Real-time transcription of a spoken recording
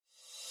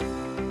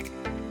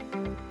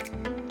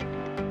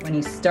when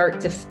you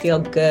start to feel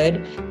good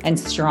and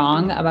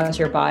strong about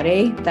your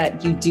body,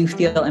 that you do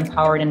feel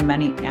empowered in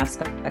many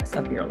aspects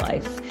of your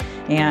life.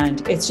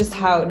 And it's just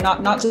how,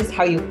 not just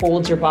how you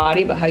hold your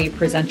body, but how you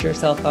present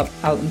yourself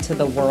out into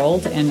the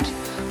world and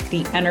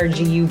the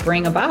energy you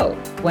bring about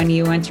when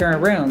you enter a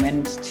room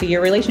and to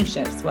your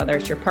relationships, whether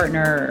it's your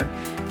partner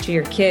or to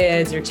your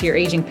kids or to your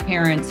aging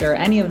parents or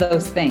any of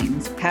those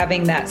things.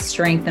 Having that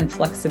strength and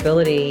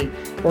flexibility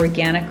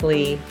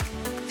organically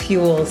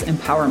fuels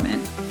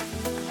empowerment.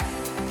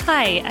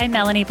 Hi, I'm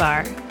Melanie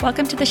Barr.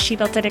 Welcome to the She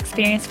Built It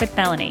Experience with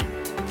Melanie.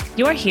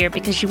 You're here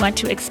because you want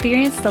to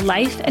experience the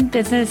life and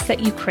business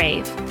that you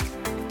crave.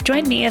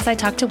 Join me as I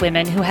talk to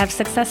women who have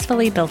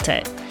successfully built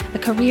it, a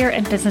career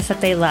and business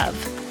that they love.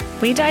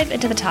 We dive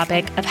into the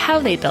topic of how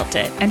they built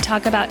it and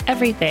talk about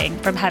everything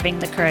from having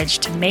the courage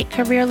to make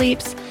career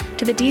leaps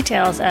to the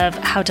details of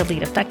how to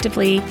lead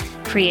effectively,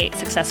 create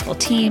successful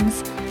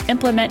teams,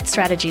 implement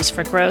strategies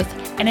for growth,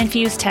 and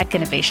infuse tech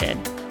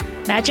innovation.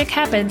 Magic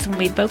happens when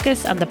we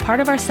focus on the part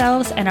of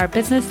ourselves and our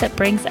business that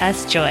brings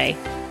us joy.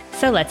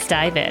 So let's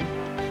dive in.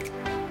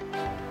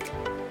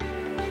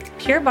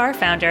 Pure Barre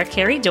founder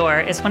Carrie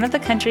Dorr is one of the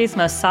country's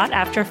most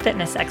sought-after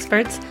fitness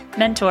experts,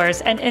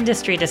 mentors, and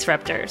industry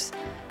disruptors.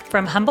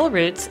 From humble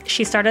roots,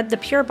 she started the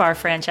Pure Barre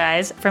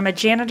franchise from a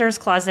janitor's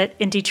closet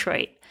in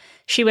Detroit.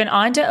 She went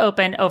on to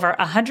open over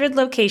 100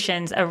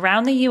 locations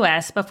around the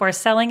U.S. before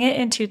selling it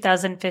in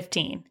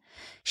 2015.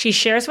 She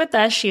shares with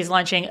us she's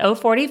launching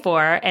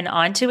O44 and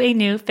on to a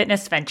new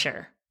fitness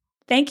venture.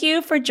 Thank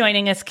you for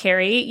joining us,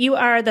 Carrie. You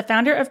are the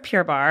founder of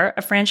Pure Barre,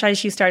 a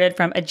franchise you started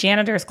from a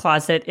janitor's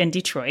closet in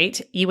Detroit.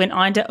 You went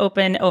on to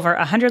open over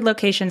 100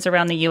 locations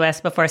around the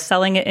U.S. before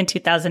selling it in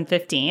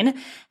 2015.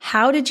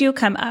 How did you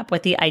come up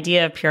with the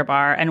idea of Pure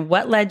Barre, and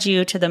what led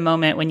you to the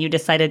moment when you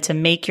decided to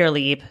make your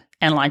leap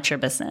and launch your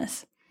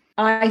business?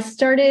 I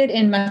started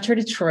in Metro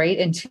Detroit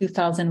in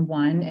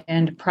 2001.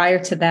 And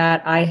prior to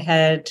that, I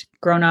had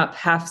grown up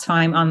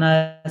half-time on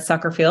the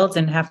soccer fields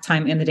and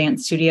half-time in the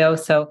dance studio.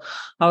 So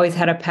always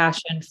had a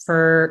passion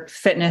for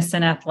fitness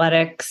and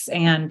athletics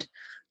and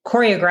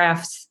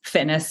choreographed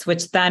fitness,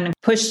 which then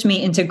pushed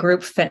me into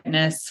group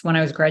fitness when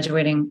I was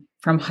graduating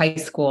from high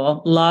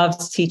school.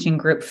 Loved teaching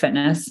group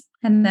fitness,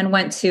 and then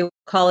went to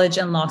college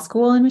and law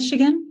school in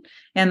Michigan.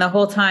 And the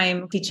whole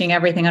time teaching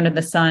everything under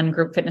the sun,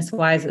 group fitness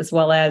wise, as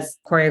well as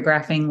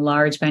choreographing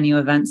large venue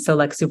events. So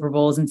like Super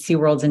Bowls and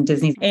SeaWorlds and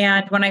Disney.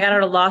 And when I got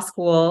out of law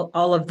school,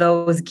 all of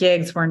those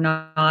gigs were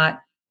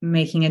not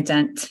making a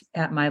dent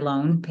at my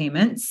loan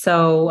payments.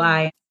 So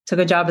I took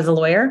a job as a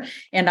lawyer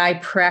and I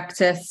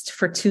practiced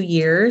for 2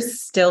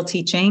 years, still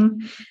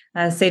teaching,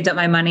 saved up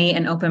my money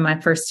and opened my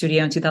first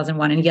studio in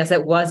 2001. And yes,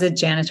 it was a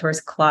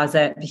janitor's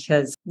closet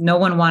because no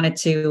one wanted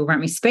to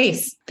rent me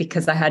space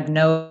because I had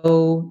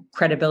no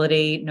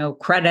credibility, no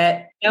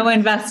credit, no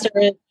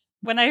investors.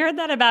 When I heard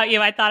that about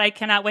you, I thought, I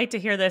cannot wait to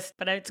hear this,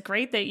 but it's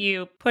great that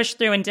you pushed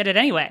through and did it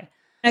anyway.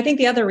 I think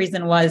the other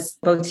reason was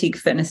boutique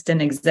fitness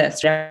didn't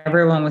exist.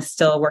 Everyone was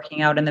still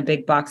working out in the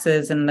big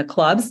boxes and the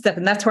clubs.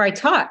 And that's where I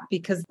taught,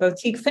 because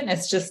boutique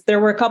fitness, there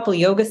were a couple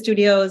yoga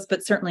studios,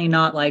 but certainly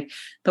not like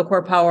the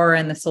Core Power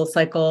and the Soul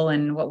Cycle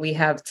and what we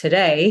have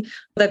today.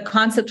 The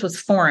concept was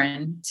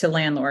foreign to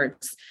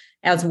landlords,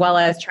 as well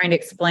as trying to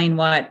explain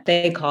what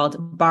they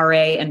called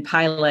barre and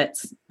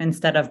pilates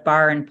instead of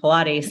bar and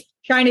Pilates.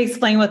 Trying to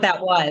explain what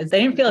that was. They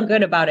didn't feel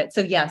good about it.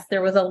 So yes,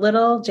 there was a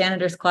little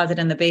janitor's closet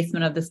in the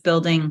basement of this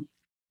building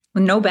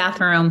with no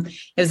bathroom.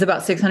 It was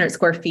about 600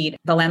 square feet.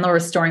 The landlord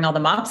was storing all the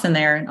mops in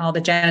there and all the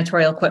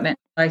janitorial equipment.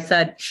 I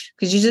said,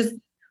 could you just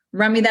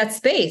rent me that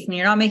space? And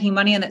you're not making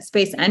money in that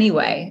space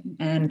anyway.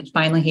 And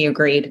finally he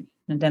agreed.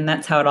 And then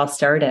that's how it all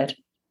started.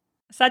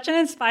 Such an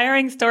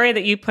inspiring story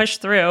that you pushed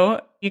through.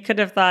 You could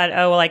have thought,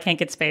 oh, well, I can't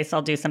get space,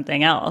 I'll do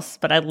something else.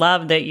 But I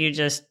love that you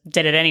just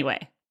did it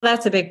anyway.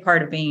 That's a big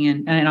part of being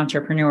an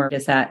entrepreneur,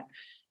 is that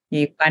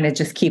you kind of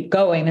just keep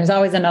going. There's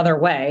always another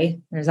way.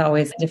 There's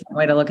always a different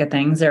way to look at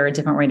things or a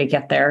different way to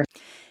get there.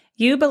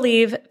 You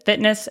believe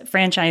fitness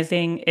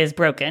franchising is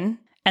broken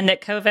and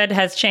that COVID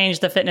has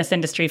changed the fitness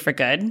industry for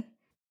good.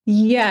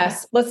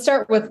 Yes. Let's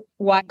start with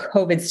why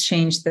COVID's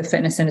changed the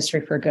fitness industry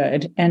for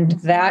good. And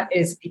that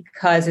is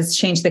because it's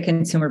changed the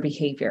consumer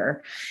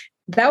behavior.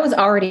 That was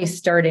already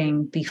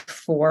starting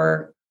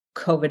before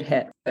COVID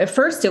hit. At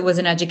first, it was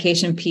an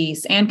education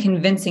piece and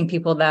convincing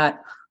people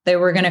that they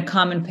were going to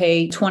come and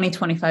pay $20,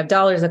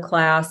 $25 a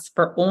class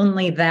for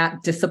only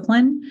that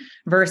discipline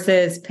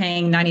versus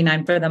paying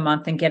 $99 for the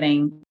month and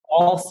getting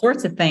all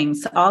sorts of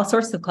things, all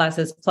sorts of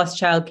classes, plus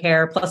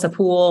childcare, plus a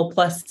pool,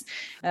 plus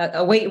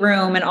a weight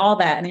room and all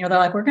that. And they're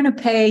like, we're going to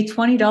pay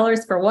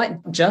 $20 for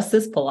what? Just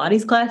this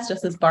Pilates class,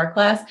 just this bar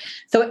class.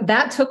 So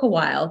that took a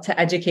while to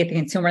educate the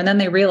consumer. And then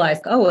they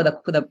realized, oh,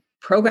 the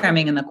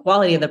programming and the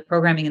quality of the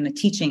programming and the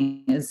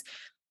teaching is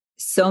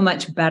so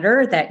much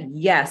better that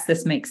yes,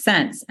 this makes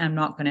sense. I'm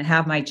not going to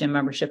have my gym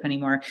membership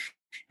anymore.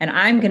 And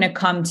I'm going to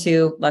come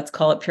to, let's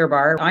call it Pure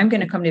Barre. I'm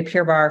going to come to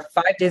Pure Barre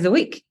 5 days a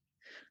week.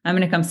 I'm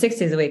going to come 6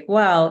 days a week.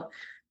 Well,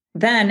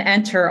 then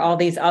enter all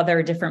these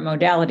other different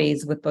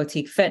modalities with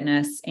boutique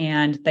fitness.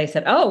 And they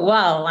said, oh,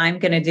 well, I'm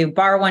going to do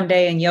bar one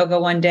day and yoga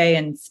one day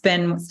and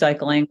spin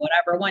cycling,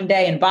 whatever, one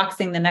day and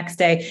boxing the next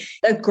day.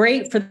 That's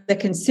great for the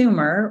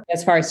consumer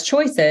as far as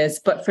choices,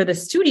 but for the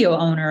studio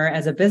owner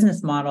as a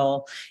business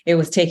model, it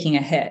was taking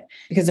a hit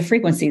because the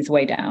frequency is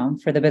way down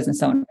for the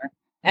business owner.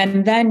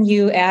 And then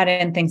you add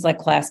in things like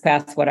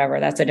ClassPass, whatever.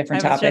 That's a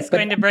different topic. I was just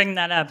going to bring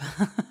that up.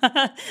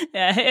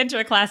 Yeah, enter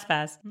a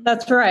ClassPass.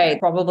 That's right.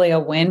 Probably a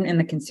win in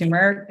the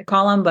consumer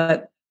column,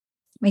 but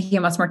making it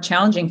much more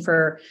challenging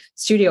for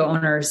studio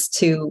owners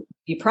to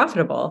be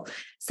profitable.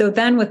 So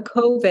then with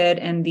COVID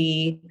and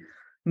the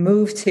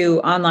move to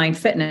online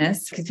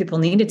fitness, because people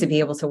needed to be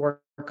able to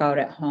work out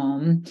at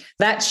home,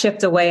 that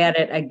chipped away at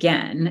it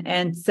again.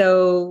 And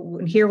so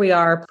here we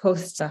are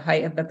post the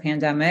height of the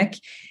pandemic,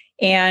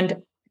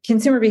 and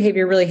consumer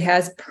behavior really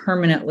has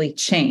permanently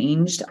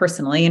changed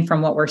personally and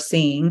from what we're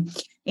seeing.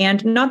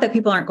 And not that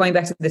people aren't going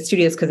back to the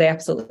studios, because they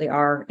absolutely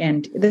are.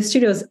 And the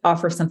studios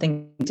offer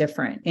something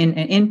different. An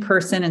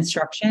in-person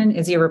instruction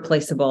is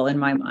irreplaceable in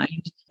my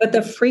mind. But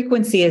the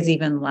frequency is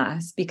even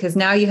less, because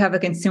now you have a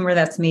consumer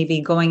that's maybe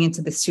going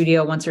into the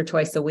studio once or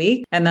twice a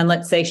week. And then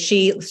let's say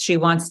she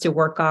wants to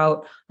work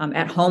out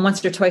at home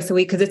once or twice a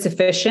week because it's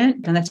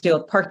efficient. And that's to deal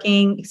with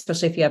parking,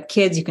 especially if you have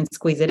kids, you can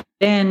squeeze it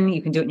in,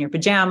 you can do it in your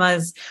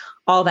pajamas,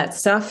 all that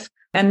stuff.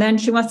 And then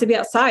she wants to be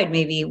outside,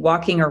 maybe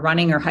walking or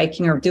running or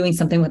hiking or doing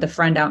something with a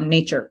friend out in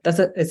nature.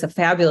 It's a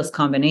fabulous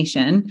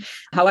combination.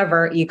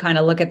 However, you kind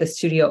of look at the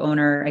studio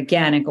owner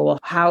again and go, well,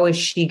 how is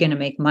she going to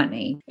make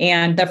money?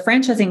 And the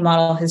franchising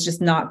model has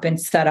just not been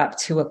set up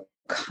to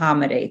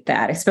accommodate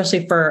that,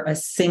 especially for a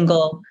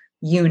single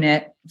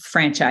unit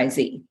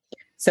franchisee.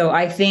 So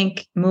I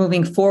think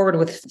moving forward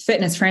with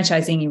fitness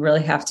franchising, you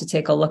really have to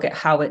take a look at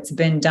how it's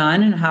been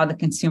done and how the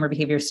consumer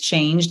behavior has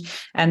changed,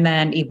 and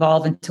then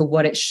evolve into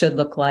what it should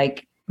look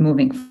like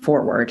moving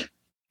forward.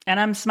 And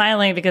I'm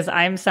smiling because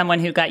I'm someone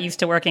who got used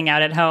to working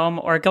out at home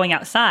or going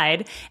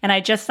outside. And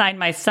I just signed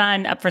my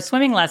son up for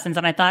swimming lessons.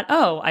 And I thought,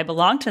 oh, I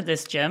belong to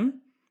this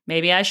gym.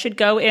 Maybe I should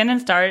go in and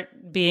start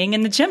being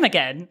in the gym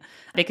again.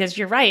 Because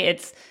you're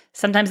right.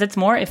 Sometimes it's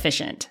more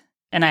efficient.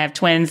 And I have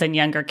twins and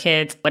younger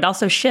kids. It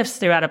also shifts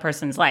throughout a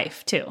person's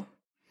life too.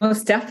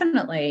 Most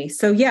definitely.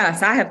 So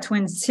yes, I have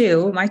twins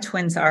too. My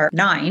twins are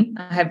 9.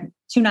 I have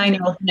 2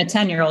 9-year-olds and a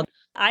 10-year-old.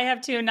 I have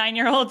 2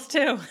 9-year-olds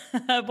too,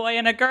 a boy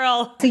and a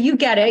girl. So you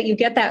get it. You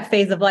get that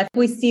phase of life.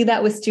 We see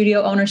that with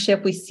studio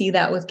ownership. We see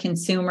that with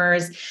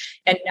consumers.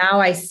 And now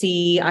I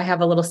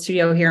have a little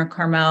studio here in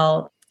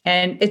Carmel.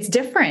 And it's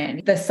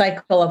different, the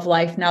cycle of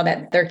life now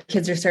that their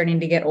kids are starting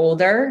to get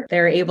older,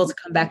 they're able to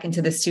come back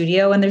into the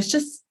studio. And there's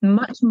just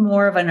much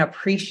more of an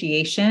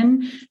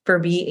appreciation for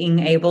being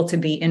able to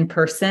be in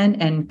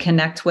person and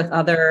connect with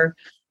other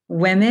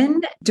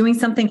women, doing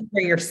something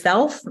for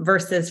yourself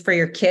versus for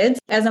your kids.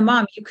 As a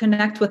mom, you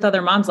connect with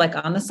other moms, like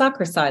on the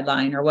soccer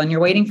sideline or when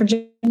you're waiting for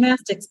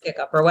gymnastics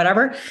pickup or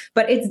whatever.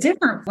 But it's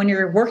different when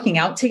you're working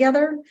out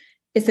together.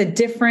 It's a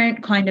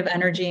different kind of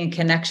energy and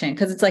connection,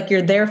 because it's like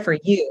you're there for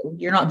you.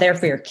 You're not there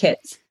for your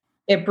kids.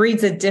 It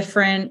breeds a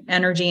different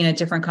energy and a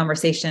different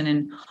conversation.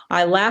 And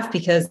I laugh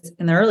because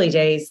in the early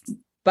days,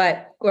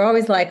 but we're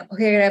always like,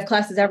 okay, I gotta have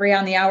classes every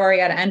on the hour. I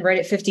got to end right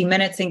at 50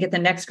 minutes and get the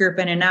next group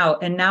in and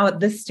out. And now at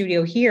this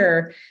studio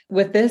here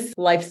with this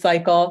life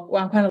cycle,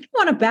 well, I'm kind of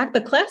want to back the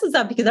classes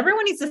up because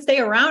everyone needs to stay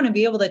around and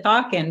be able to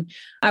talk. And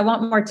I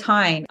want more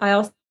time. I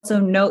also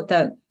note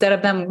that instead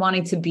of them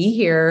wanting to be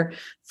here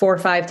 4 or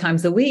 5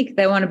 times a week,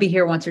 they want to be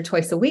here once or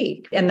twice a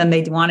week. And then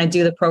they want to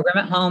do the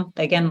program at home.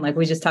 Again, like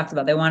we just talked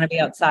about, they want to be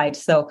outside.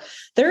 So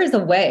there's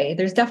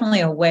definitely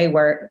a way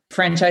where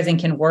franchising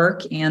can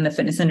work and the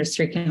fitness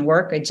industry can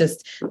work. I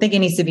just think it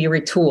needs to be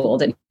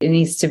retooled and it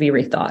needs to be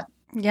rethought.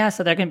 Yeah.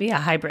 So there can be a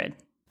hybrid.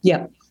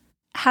 Yeah.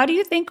 How do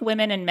you think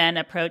women and men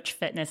approach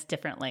fitness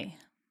differently?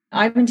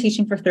 I've been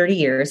teaching for 30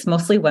 years,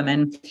 mostly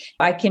women.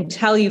 I can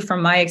tell you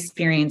from my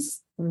experience,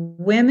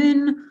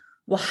 women,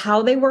 well,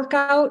 how they work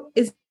out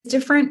is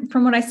different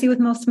from what I see with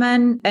most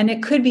men. And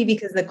it could be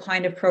because the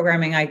kind of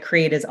programming I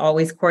create is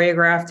always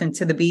choreographed and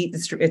to the beat,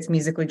 it's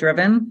musically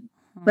driven.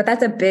 But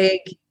that's a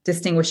big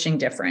distinguishing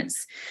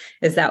difference,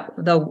 is that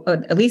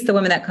at least the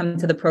women that come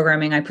to the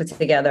programming I put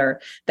together,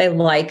 they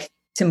like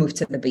to move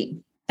to the beat.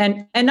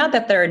 And not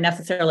that they're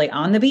necessarily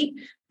on the beat,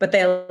 but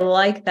they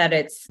like that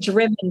it's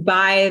driven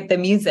by the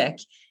music.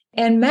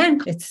 And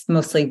men, it's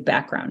mostly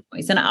background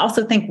noise. And I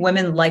also think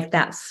women like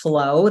that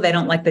flow. They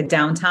don't like the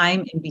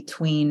downtime in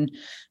between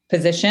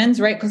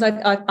positions, right? Because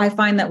I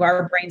find that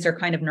our brains are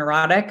kind of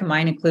neurotic,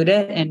 mine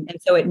included. And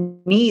so it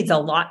needs a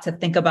lot to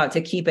think about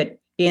to keep it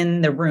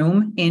in the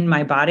room, in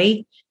my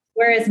body.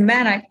 Whereas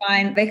men, I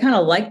find they kind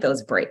of like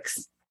those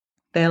breaks.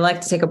 They like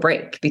to take a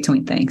break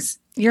between things.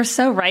 You're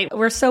so right.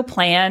 We're so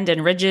planned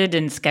and rigid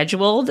and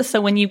scheduled.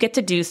 So when you get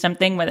to do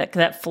something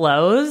that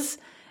flows,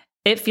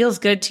 it feels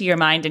good to your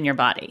mind and your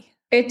body.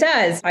 It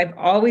does. I've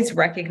always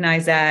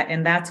recognized that.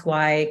 And that's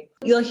why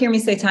you'll hear me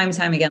say time and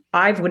time again,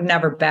 I would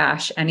never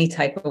bash any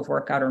type of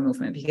workout or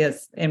movement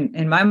because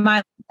in my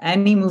mind,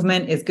 any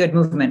movement is good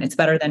movement. It's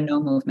better than no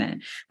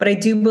movement. But I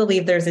do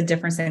believe there's a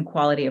difference in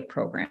quality of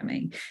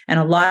programming. And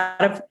a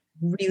lot of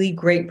really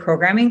great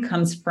programming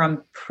comes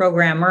from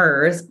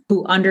programmers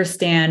who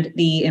understand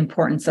the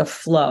importance of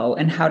flow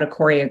and how to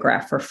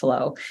choreograph for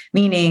flow.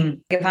 Meaning,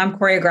 if I'm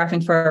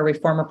choreographing for a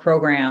reformer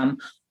program,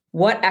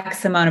 what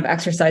X amount of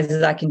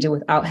exercises I can do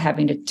without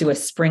having to do a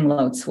spring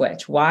load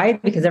switch. Why?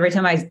 Because every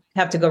time I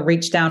have to go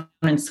reach down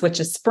and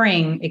switch a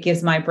spring, it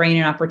gives my brain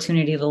an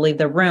opportunity to leave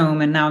the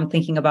room. And now I'm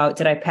thinking about,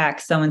 did I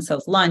pack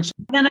so-and-so's lunch?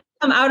 Then I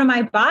come out of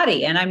my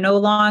body and I'm no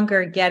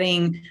longer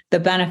getting the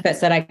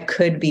benefits that I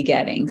could be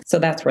getting. So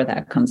that's where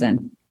that comes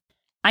in.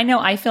 I know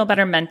I feel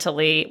better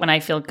mentally when I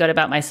feel good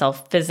about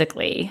myself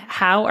physically.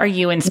 How are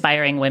you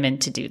inspiring women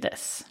to do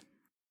this?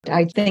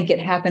 I think it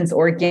happens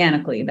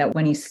organically, that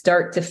when you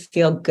start to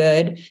feel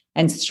good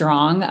and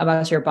strong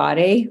about your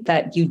body,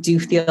 that you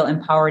do feel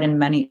empowered in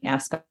many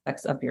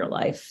aspects of your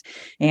life.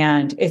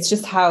 And it's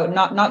just how,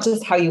 not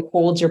just how you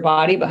hold your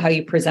body, but how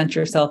you present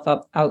yourself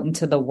out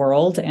into the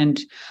world and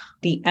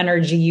the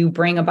energy you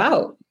bring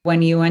about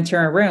when you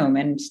enter a room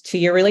and to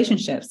your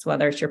relationships,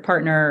 whether it's your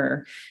partner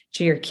or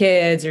to your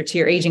kids or to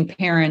your aging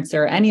parents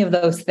or any of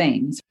those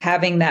things.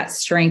 Having that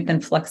strength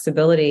and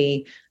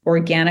flexibility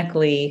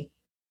organically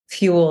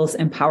fuels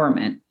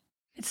empowerment.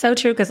 It's so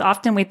true because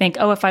often we think,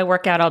 oh, if I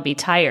work out, I'll be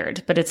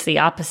tired, but it's the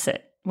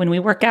opposite. When we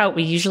work out,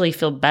 we usually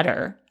feel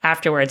better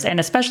afterwards, and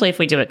especially if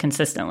we do it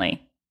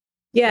consistently.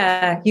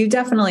 Yeah, you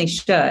definitely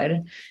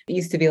should. It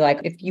used to be like,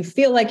 if you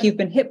feel like you've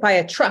been hit by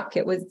a truck,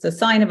 it was a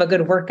sign of a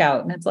good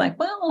workout. And it's like,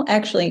 well,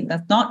 actually,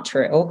 that's not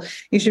true.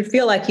 You should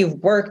feel like you've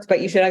worked,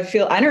 but you should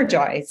feel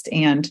energized.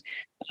 And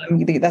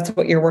that's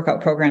what your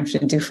workout program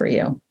should do for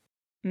you.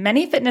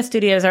 Many fitness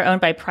studios are owned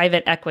by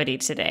private equity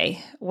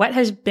today. What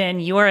has been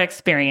your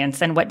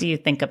experience and what do you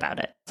think about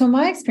it? So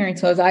my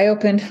experience was I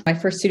opened my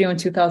first studio in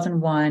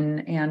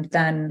 2001. And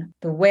then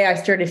the way I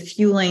started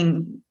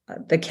fueling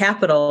the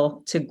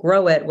capital to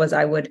grow it was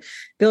I would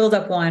build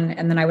up one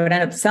and then I would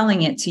end up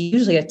selling it to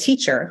usually a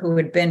teacher who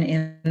had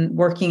been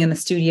working in the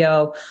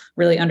studio,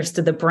 really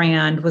understood the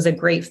brand, was a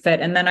great fit.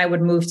 And then I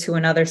would move to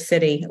another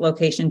city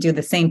location, do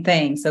the same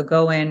thing. So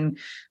go in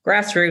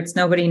grassroots,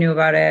 nobody knew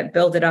about it,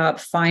 build it up,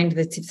 find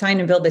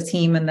and build the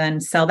team, and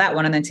then sell that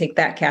one and then take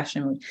that cash.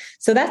 And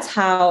so that's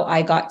how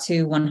I got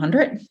to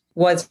 100,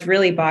 was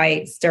really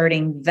by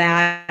starting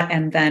that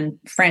and then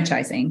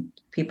franchising.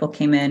 People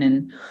came in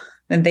and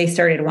then they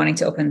started wanting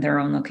to open their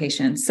own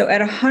locations. So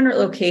at 100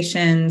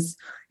 locations,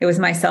 it was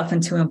myself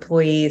and 2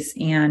 employees,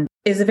 and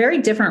it's a very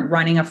different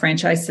running a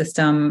franchise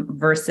system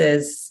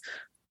versus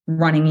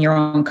running your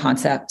own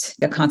concept,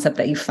 the concept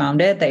that you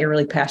founded, that you're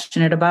really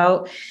passionate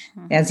about.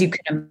 As you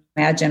can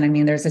imagine, I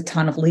mean, there's a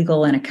ton of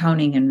legal and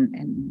accounting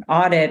and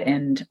audit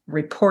and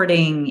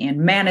reporting and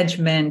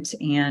management,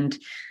 and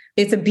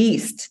it's a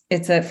beast.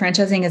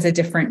 Franchising is a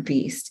different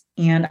beast.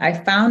 And I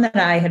found that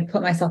I had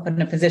put myself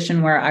in a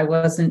position where I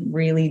wasn't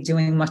really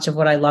doing much of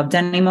what I loved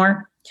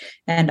anymore.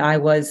 And I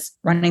was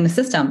running the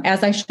system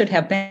as I should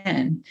have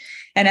been.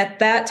 And at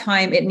that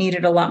time, it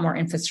needed a lot more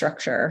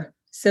infrastructure.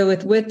 So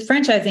with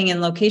franchising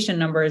and location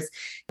numbers,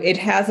 it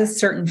has a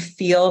certain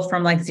feel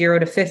from like 0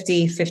 to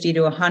 50, 50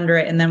 to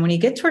 100. And then when you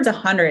get towards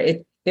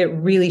 100, it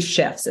really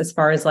shifts as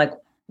far as like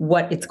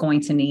what it's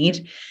going to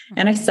need.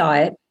 And I saw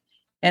it.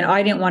 And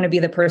I didn't want to be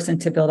the person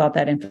to build out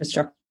that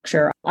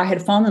infrastructure. I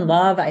had fallen in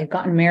love. I had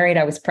gotten married.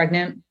 I was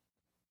pregnant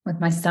with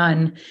my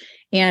son.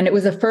 And it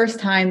was the first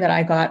time that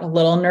I got a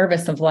little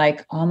nervous of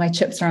like, all my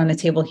chips are on the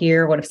table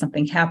here. What if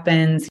something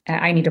happens?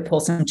 I need to pull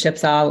some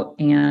chips out.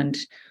 And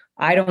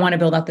I don't want to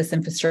build out this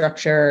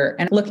infrastructure.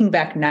 And looking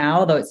back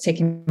now, though it's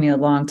taken me a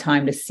long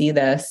time to see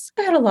this,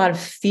 I had a lot of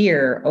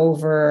fear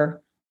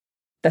over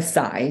the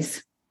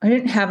size. I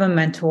didn't have a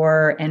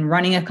mentor, and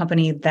running a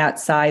company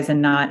that size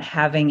and not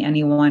having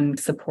anyone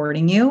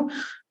supporting you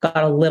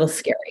got a little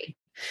scary.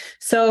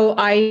 So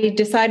I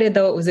decided,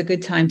 though, it was a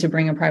good time to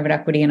bring in private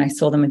equity, and I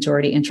sold a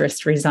majority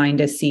interest,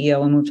 resigned as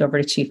CEO, and moved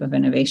over to Chief of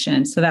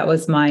Innovation. So that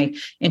was my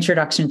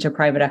introduction to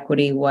private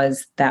equity,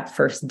 was that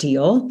first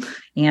deal.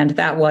 And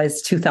that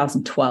was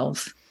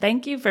 2012.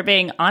 Thank you for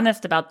being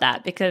honest about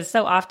that, because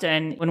so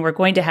often when we're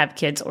going to have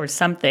kids or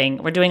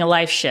something, we're doing a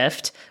life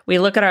shift. We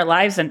look at our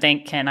lives and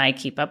think, can I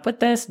keep up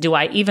with this? Do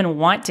I even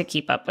want to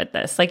keep up with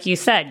this? Like you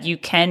said, you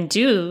can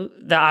do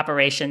the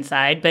operation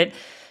side, but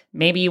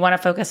maybe you want to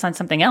focus on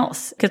something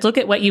else, because look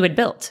at what you had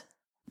built.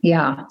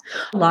 Yeah,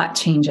 a lot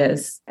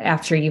changes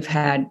after you've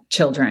had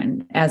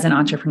children as an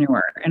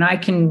entrepreneur. And I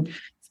can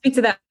speak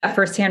to that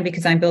firsthand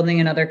because I'm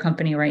building another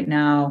company right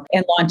now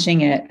and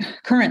launching it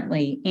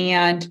currently.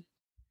 And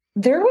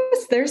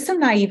there's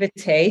some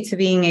naivete to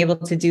being able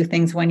to do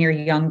things when you're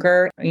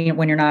younger,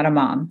 when you're not a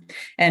mom.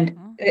 And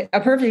a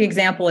perfect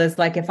example is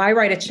like, if I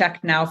write a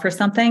check now for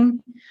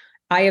something,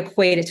 I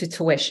equate it to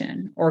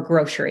tuition or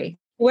grocery.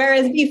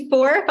 Whereas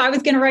before, if I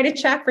was going to write a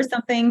check for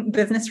something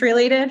business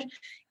related,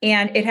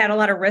 and it had a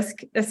lot of risk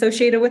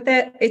associated with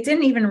it. It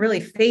didn't even really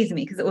faze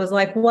me because it was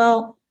like,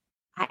 well,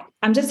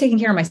 I'm just taking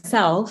care of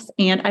myself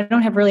and I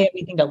don't have really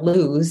anything to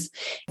lose.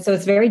 So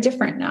it's very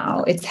different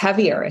now. It's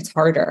heavier. It's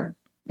harder.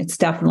 It's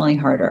definitely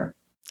harder.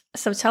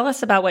 So tell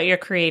us about what you're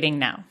creating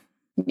now.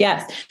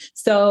 Yes.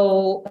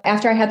 So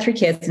after I had 3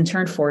 kids and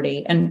turned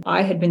 40, and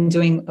I had been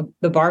doing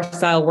the bar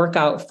style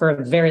workout for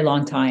a very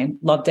long time,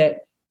 loved it,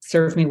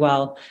 served me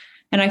well.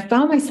 And I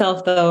found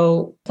myself,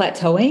 though,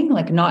 plateauing,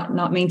 like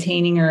not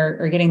maintaining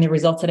or getting the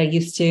results that I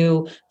used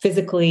to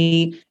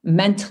physically,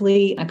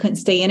 mentally. I couldn't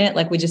stay in it.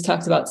 Like we just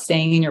talked about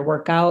staying in your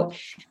workout,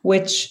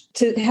 which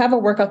to have a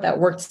workout that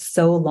worked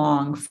so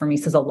long for me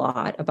says a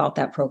lot about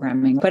that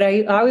programming. But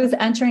I was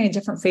entering a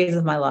different phase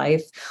of my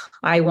life.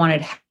 I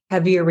wanted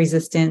heavier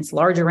resistance,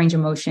 larger range of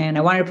motion. I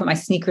wanted to put my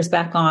sneakers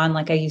back on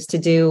like I used to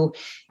do.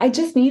 I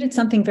just needed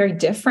something very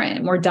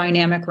different, more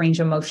dynamic range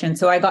of motion.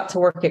 So I got to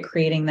work at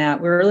creating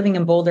that. We were living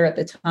in Boulder at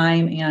the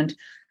time. And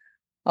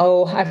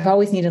I've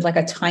always needed like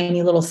a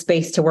tiny little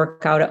space to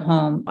work out at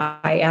home.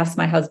 I asked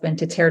my husband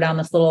to tear down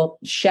this little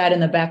shed in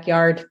the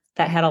backyard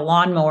that had a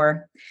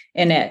lawnmower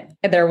in it.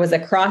 There was a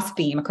cross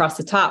beam across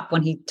the top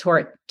when he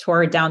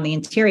tore down the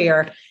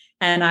interior.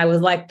 And I was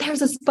like,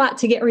 there's a spot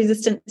to get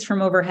resistance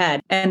from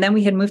overhead. And then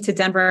we had moved to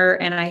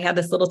Denver and I had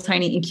this little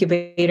tiny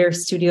incubator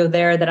studio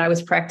there that I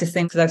was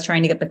practicing because I was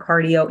trying to get the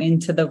cardio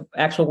into the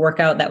actual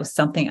workout. That was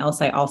something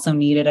else I also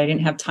needed. I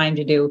didn't have time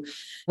to do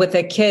with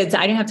the kids.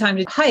 I didn't have time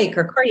to hike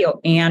or cardio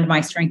and my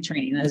strength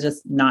training. That was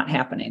just not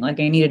happening. Like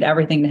I needed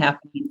everything to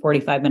happen in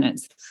 45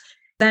 minutes.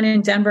 Then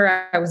in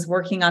Denver, I was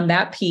working on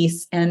that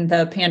piece and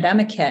the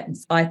pandemic hit. And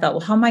so I thought,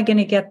 well, how am I going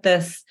to get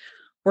this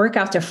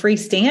workout to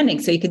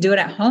freestanding so you could do it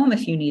at home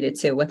if you needed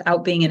to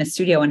without being in a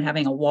studio and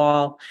having a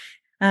wall.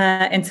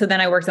 And so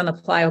then I worked on the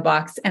plyo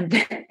box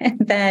and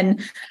then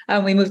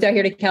we moved out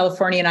here to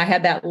California and I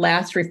had that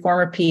last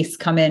reformer piece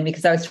come in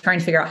because I was trying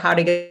to figure out how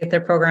to get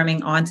their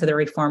programming onto the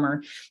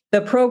reformer.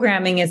 The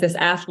programming is this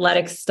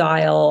athletic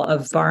style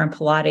of bar and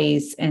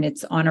Pilates, and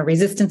it's on a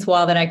resistance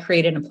wall that I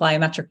created in a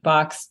plyometric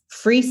box,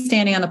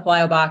 freestanding on the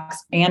plyo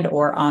box and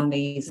or on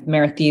these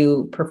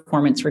Marathon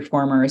performance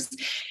reformers.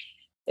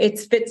 It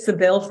fits the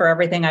bill for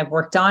everything I've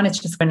worked on. It's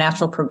just a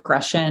natural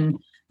progression,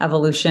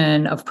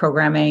 evolution of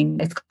programming.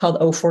 It's called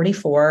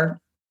O44.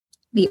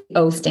 The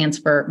O stands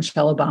for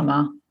Michelle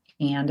Obama,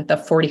 and the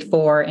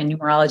 44 in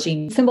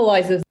numerology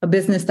symbolizes a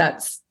business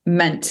that's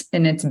meant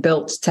and it's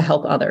built to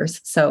help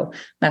others. So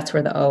that's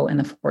where the O and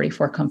the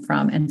 44 come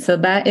from. And so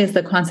that is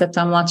the concept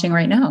I'm launching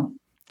right now.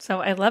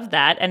 So I love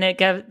that. And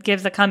it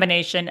gives a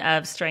combination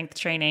of strength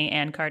training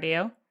and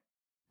cardio.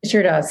 It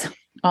sure does.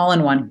 All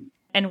in one.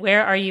 And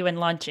where are you in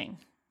launching?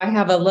 I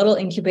have a little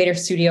incubator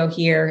studio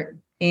here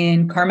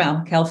in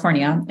Carmel,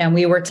 California, and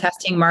we were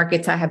testing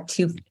markets. I have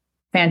 2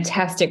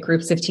 fantastic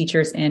groups of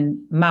teachers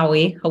in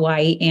Maui,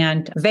 Hawaii,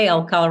 and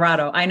Vail,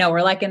 Colorado. I know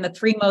we're like in the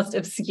 3 most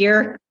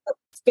obscure,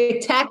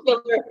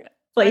 spectacular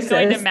places.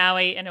 I'm going to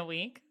Maui in a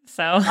week.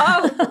 So,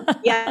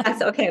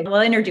 yes. Okay. Well,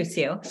 I'll introduce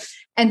you.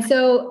 And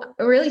so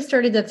I really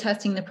started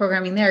testing the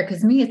programming there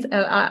because me,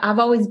 I've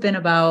always been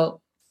about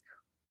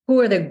who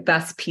are the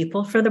best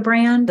people for the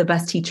brand, the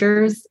best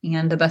teachers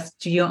and the best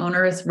studio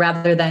owners,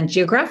 rather than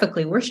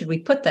geographically, where should we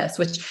put this?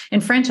 Which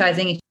in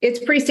franchising, it's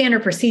pretty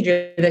standard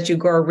procedure that you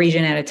go a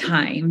region at a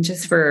time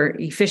just for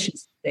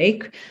efficiency's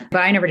sake. But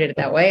I never did it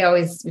that way. I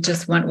always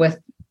just went with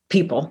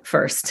people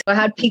first. So I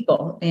had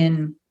people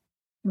in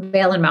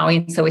Vail and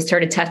Maui. So we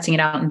started testing it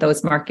out in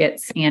those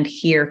markets and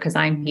here, because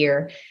I'm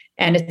here,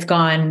 and it's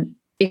gone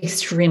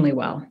extremely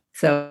well.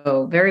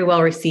 So very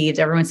well received.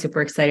 Everyone's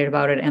super excited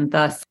about it. And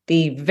thus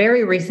the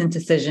very recent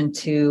decision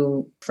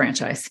to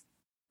franchise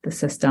the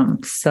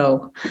system.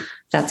 So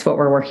that's what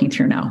we're working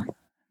through now.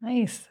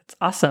 Nice. It's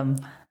awesome.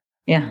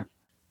 Yeah.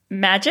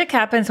 Magic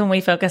happens when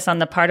we focus on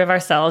the part of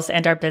ourselves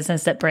and our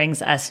business that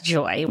brings us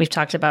joy. We've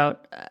talked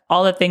about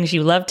all the things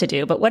you love to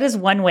do, but what is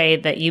one way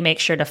that you make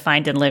sure to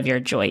find and live your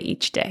joy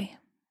each day?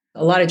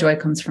 A lot of joy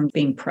comes from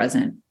being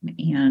present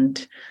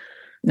and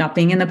not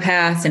being in the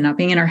past and not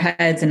being in our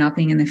heads and not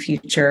being in the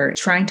future,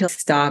 trying to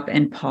stop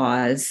and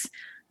pause.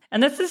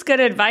 And this is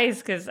good advice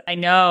because I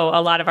know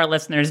a lot of our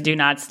listeners do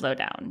not slow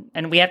down,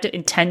 and we have to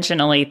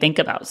intentionally think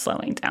about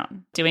slowing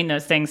down, doing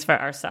those things for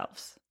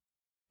ourselves.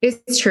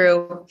 It's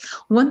true.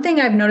 One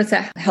thing I've noticed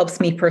that helps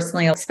me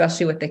personally,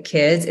 especially with the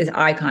kids, is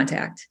eye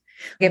contact.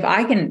 If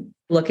I can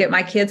look at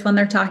my kids when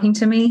they're talking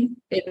to me,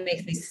 it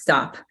makes me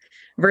stop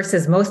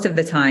versus most of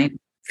the time,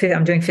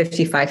 I'm doing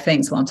 55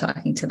 things while I'm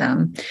talking to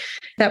them.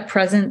 That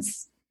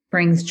presence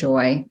brings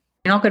joy.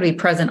 You're not going to be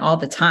present all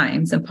the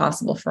time. It's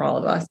impossible for all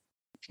of us.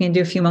 If you can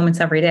do a few moments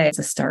every day, it's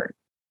a start.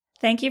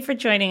 Thank you for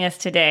joining us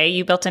today.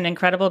 You built an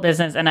incredible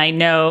business, and I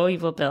know you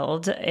will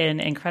build an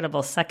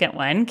incredible second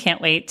one.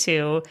 Can't wait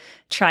to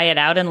try it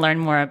out and learn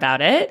more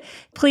about it.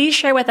 Please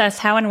share with us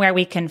how and where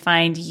we can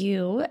find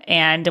you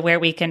and where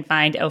we can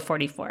find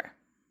O44.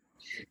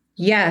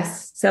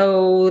 Yes.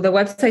 So the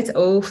website's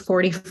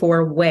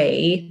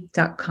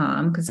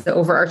O44way.com because the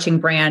overarching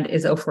brand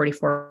is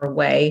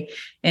O44way,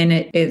 and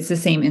it's the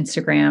same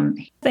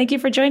Instagram. Thank you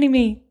for joining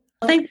me.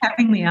 thanks for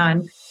having me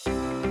on.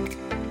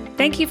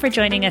 Thank you for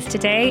joining us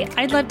today.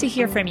 I'd love to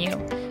hear from you.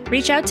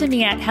 Reach out to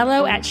me at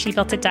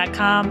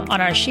hello@shebuiltit.com,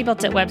 on our She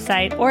Built It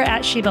website, or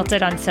at She Built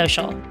It on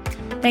social.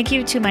 Thank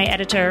you to my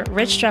editor,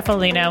 Rich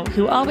Streffolino,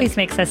 who always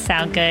makes us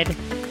sound good.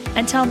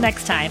 Until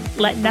next time,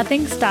 let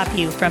nothing stop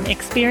you from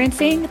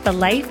experiencing the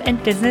life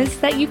and business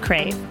that you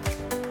crave.